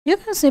You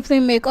can simply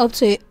make up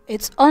to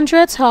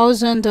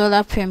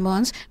 $100,000 per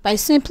month by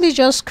simply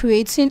just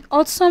creating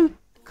awesome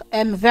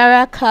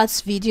viral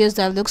cats videos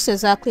that looks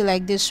exactly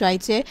like this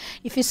right here.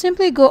 If you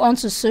simply go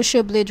onto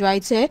Social Blade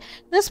right here,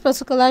 this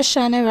particular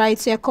channel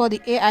right here called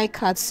the AI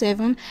Cat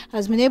 7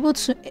 has been able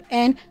to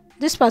earn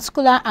this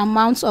particular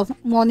amount of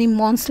money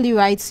monthly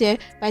right here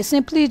by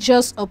simply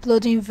just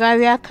uploading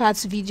viral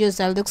cats videos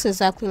that looks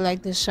exactly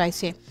like this right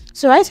here.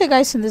 So right here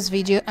guys, in this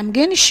video I'm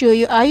going to show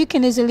you how you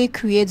can easily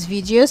create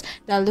videos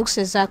that looks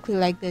exactly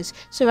like this.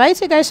 So right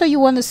here guys, what you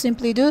want to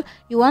simply do,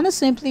 you want to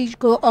simply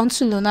go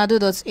onto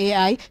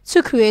Leonardo.ai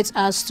to create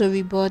our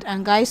storyboard.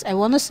 And guys, I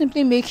want to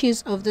simply make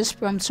use of this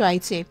prompt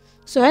right here.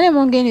 So what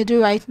I'm going to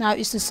do right now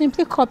is to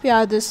simply copy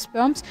out this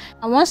prompt,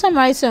 and once I'm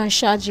right here on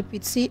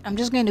ChatGPT, I'm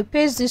just going to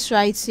paste this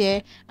right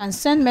here and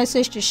send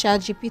message to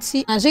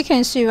ChatGPT. As you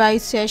can see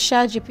right here,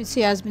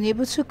 ChatGPT has been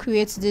able to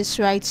create this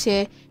right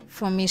here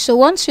for me. So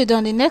once you're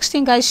done, the next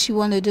thing guys you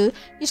want to do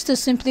is to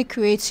simply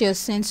create your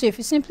scene. So if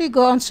you simply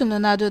go onto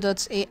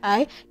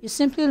Leonardo.ai, you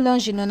simply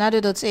launch the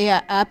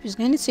Leonardo.ai app. It's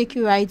going to take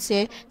you right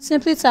here.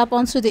 Simply tap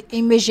onto the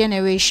image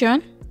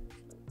generation.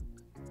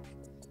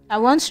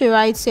 And once you're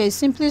right here,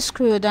 simply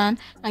scroll down,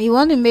 and you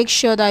want to make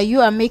sure that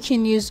you are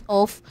making use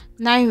of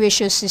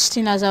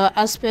 9:16 as our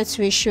aspect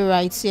ratio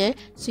right here.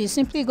 So you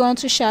simply go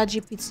into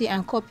ChatGPT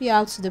and copy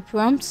out the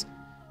prompt.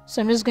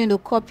 So I'm just going to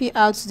copy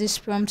out this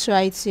prompt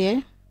right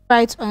here,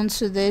 right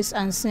onto this,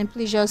 and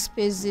simply just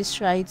paste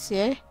this right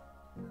here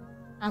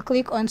and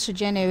click on to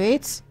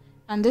generate.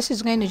 And this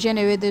is going to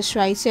generate this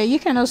right here. You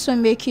can also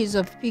make use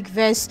of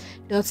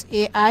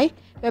captivate.ai,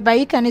 whereby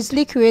you can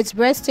easily create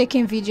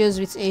breathtaking videos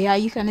with AI.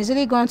 You can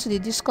easily go onto the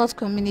Discord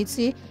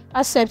community,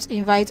 accept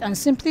invite, and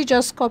simply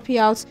just copy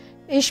out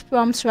each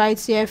prompt right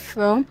here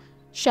from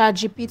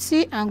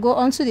ChatGPT and go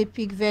onto the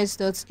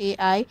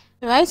picverse.ai.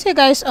 Right here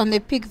guys, on the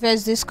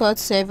Picverse Discord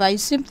server, you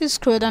simply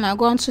scroll down and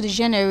go onto the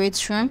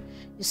generate room.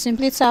 You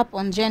simply tap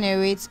on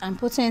generate and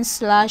put in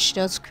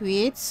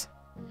 /.create.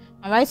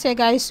 And right here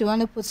guys, you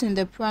want to put in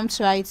the prompt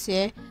right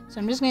here. So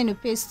I'm just going to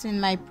paste in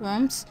my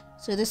prompt.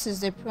 So this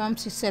is the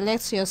prompt. You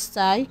select your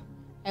style.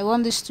 I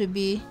want this to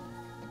be,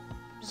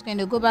 I'm just going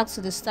to go back to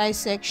the style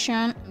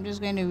section. I'm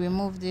just going to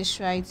remove this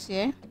right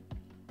here.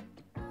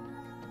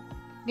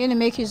 I'm going to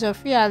make use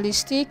of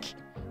realistic,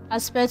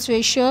 aspect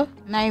ratio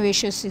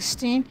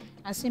 9:16,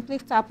 and simply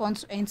tap on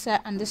to enter,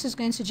 and this is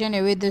going to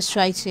generate this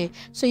right here.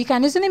 So you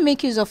can easily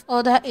make use of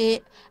other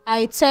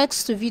AI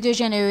text to video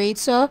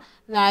generator,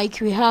 like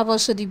we have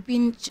also the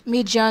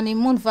Midjourney,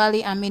 Moon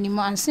Valley, and many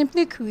more, and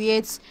simply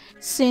create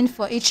scene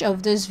for each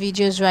of those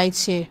videos right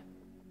here.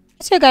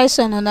 So guys,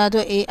 on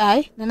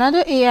Leonardo.ai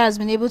has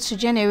been able to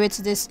generate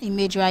this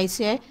image right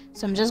here.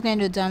 So I'm just going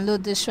to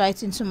download this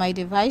right into my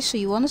device. So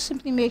you want to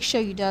simply make sure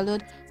you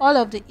download all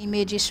of the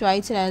images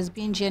right here that has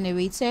been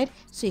generated,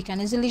 so you can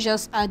easily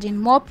just add in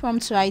more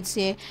prompts right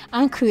here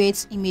and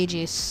create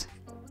images.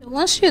 So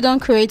once you're done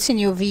creating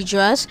your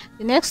visuals,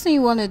 the next thing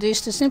you want to do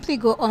is to simply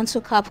go onto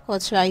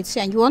CapCut right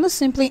here, and you want to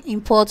simply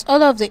import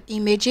all of the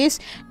images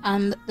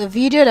and the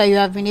video that you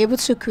have been able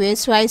to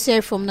create right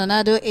here from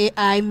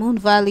Leonardo.ai, Moon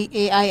Valley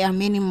AI, and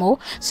many more.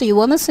 So you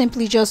want to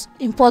simply just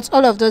import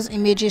all of those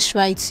images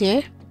right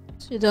here.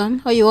 So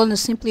done, all you want to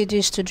simply do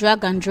is to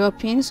drag and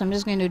drop in. So I'm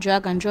just going to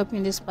drag and drop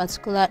in this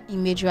particular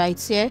image right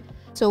here.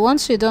 So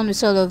once you're done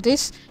with all of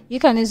this, you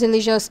can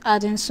easily just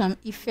add in some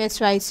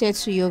effects right here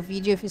to your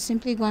video. If you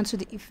simply go into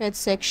the effects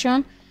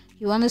section,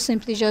 you want to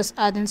simply just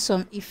add in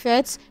some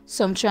effects,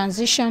 some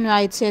transition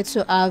right here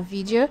to our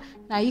video.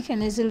 Now you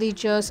can easily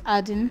just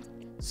add in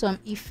some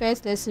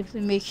effects. Let's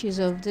simply make use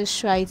of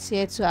this right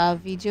here to our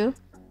video.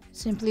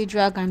 Simply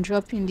drag and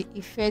drop in the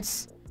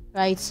effects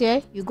right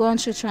here. You go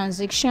into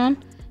transition.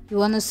 You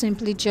want to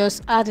simply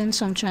just add in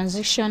some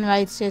transition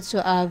right here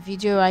to our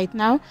video right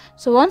now.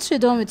 So once you're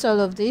done with all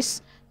of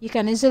this, you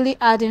can easily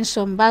add in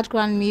some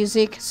background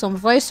music, some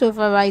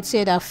voiceover right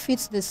here that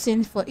fits the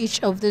scene for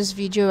each of this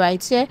video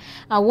right here.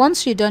 And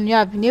once you're done, you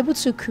have been able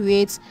to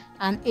create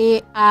an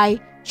AI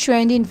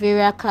trending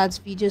viral cards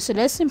video. So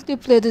let's simply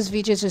play this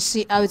video to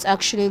see how it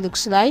actually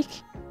looks like.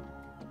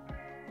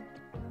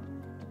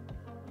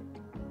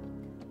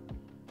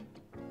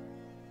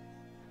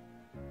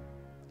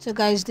 So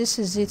guys, this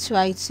is it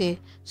right here.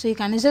 So you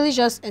can easily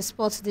just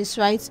export this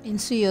right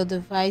into your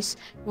device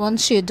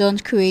once you're done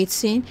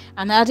creating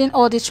and adding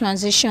all the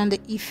transition,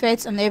 the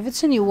effects, and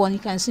everything you want. You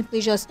can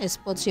simply just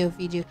export your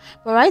video.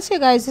 But right here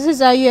guys, this is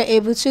how you're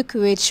able to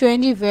create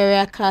trendy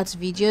viral cat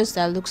videos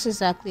that looks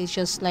exactly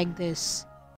just like this.